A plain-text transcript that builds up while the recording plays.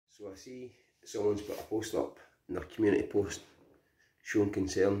So I see someone's put a post up in their community post showing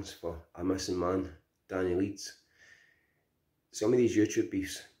concerns for a missing man, Danny Leeds. Some of these YouTube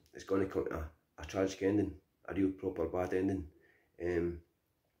beefs is going to come to a tragic ending, a real proper bad ending.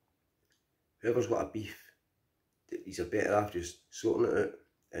 Whoever's got a beef, he's a better off just sorting it out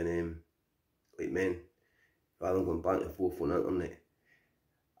and like men, rather than going back and forth on the internet.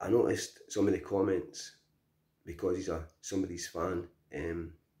 I noticed some of the comments, because he's somebody's fan,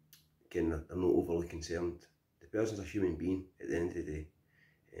 again, they're not overly concerned. The person's a human being at the end of the day.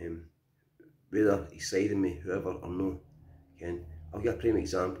 Whether he's siding me, whoever or no, again, I'll give a prime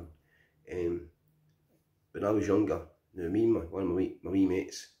example. When I was younger, now me and one of my wee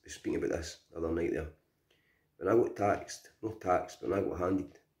mates was speaking about this the other night there. When I got taxed, not taxed, but when I got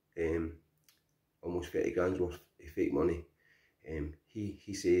handed almost 30 grand's worth of fake money,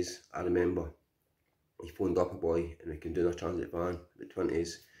 he says, I remember, he phoned up a boy and we came down a transit van, about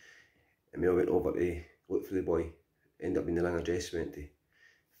 20s, and we all went over to look for the boy. Ended up being the wrong address we went to.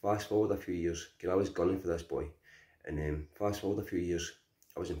 Fast forward a few years, because I was gunning for this boy, and fast forward a few years,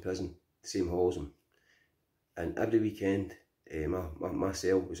 I was in prison, the same hall as him, and every weekend my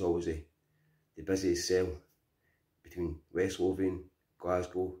cell was always the busiest cell between West Lothian,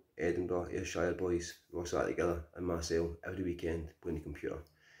 Glasgow, Edinburgh, Ayrshire boys. We all sat together in my cell every weekend playing the computer,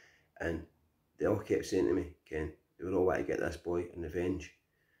 and they all kept saying to me, Ken, they were all wanting to get this boy in revenge.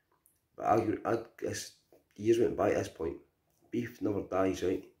 But as years went by at this point, beef never dies,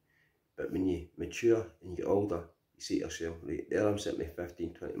 right? But when you mature and you get older, you say to yourself, right, there I'm sitting with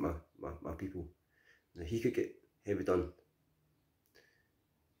 15, 20 my people. Now he could get heavy done,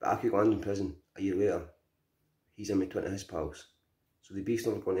 but I could land in prison a year later. He's in with 20 of his pals. So the beef's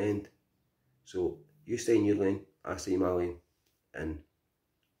never going to end. So you stay in your lane, I stay in my lane, and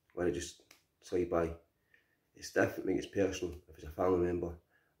let it just slide by. It's different when it's personal. If it's a family member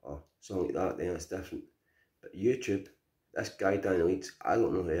or something like that, then it's different. But YouTube, this guy Danny Leeds, I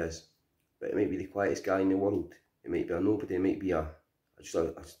don't know who he is, but it might be the quietest guy in the world. It might be a nobody, it might be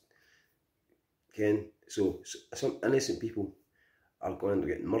Ken. So some innocent people are going to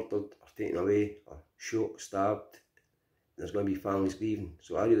get murdered or taken away or shot, stabbed. There's going to be families grieving.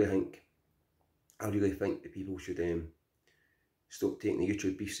 So I really think that people should stop taking the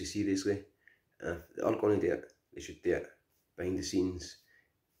YouTube beef so seriously. And if they are going to do it, they should do it behind the scenes,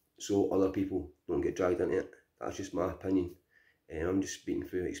 so other people don't get dragged into it. That's just my opinion. I'm just speaking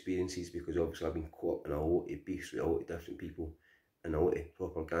through experiences, because obviously I've been caught up in a lot of beefs with a lot of different people and a lot of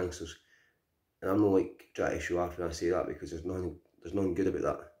proper gangsters. And I'm not like trying to show off when I say that, because there's nothing good about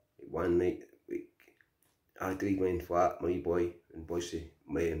that. Like one night, I had to leave my flat, my wee boy, and Boise,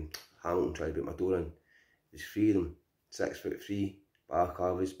 Hamilton tried to break my door in. There's three of them, 6'3",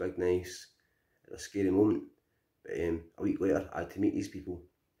 balaclavas, big knives. It was a scary moment. But a week later, I had to meet these people,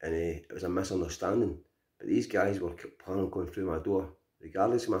 and it was a misunderstanding. But these guys were planning on going through my door,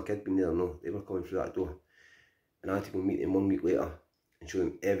 regardless of my kid being there or no. They were coming through that door, and I had to go meet them 1 week later and show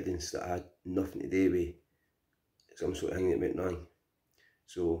them evidence that I had nothing to do with some sort of thing that went wrong.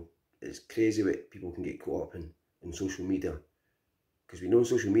 So it's crazy what people can get caught up in social media, because we know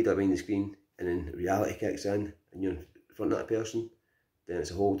social media behind the screen, and then reality kicks in and you're in front of that person, then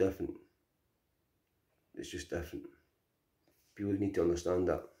it's a whole different, it's just different. People need to understand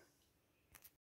that.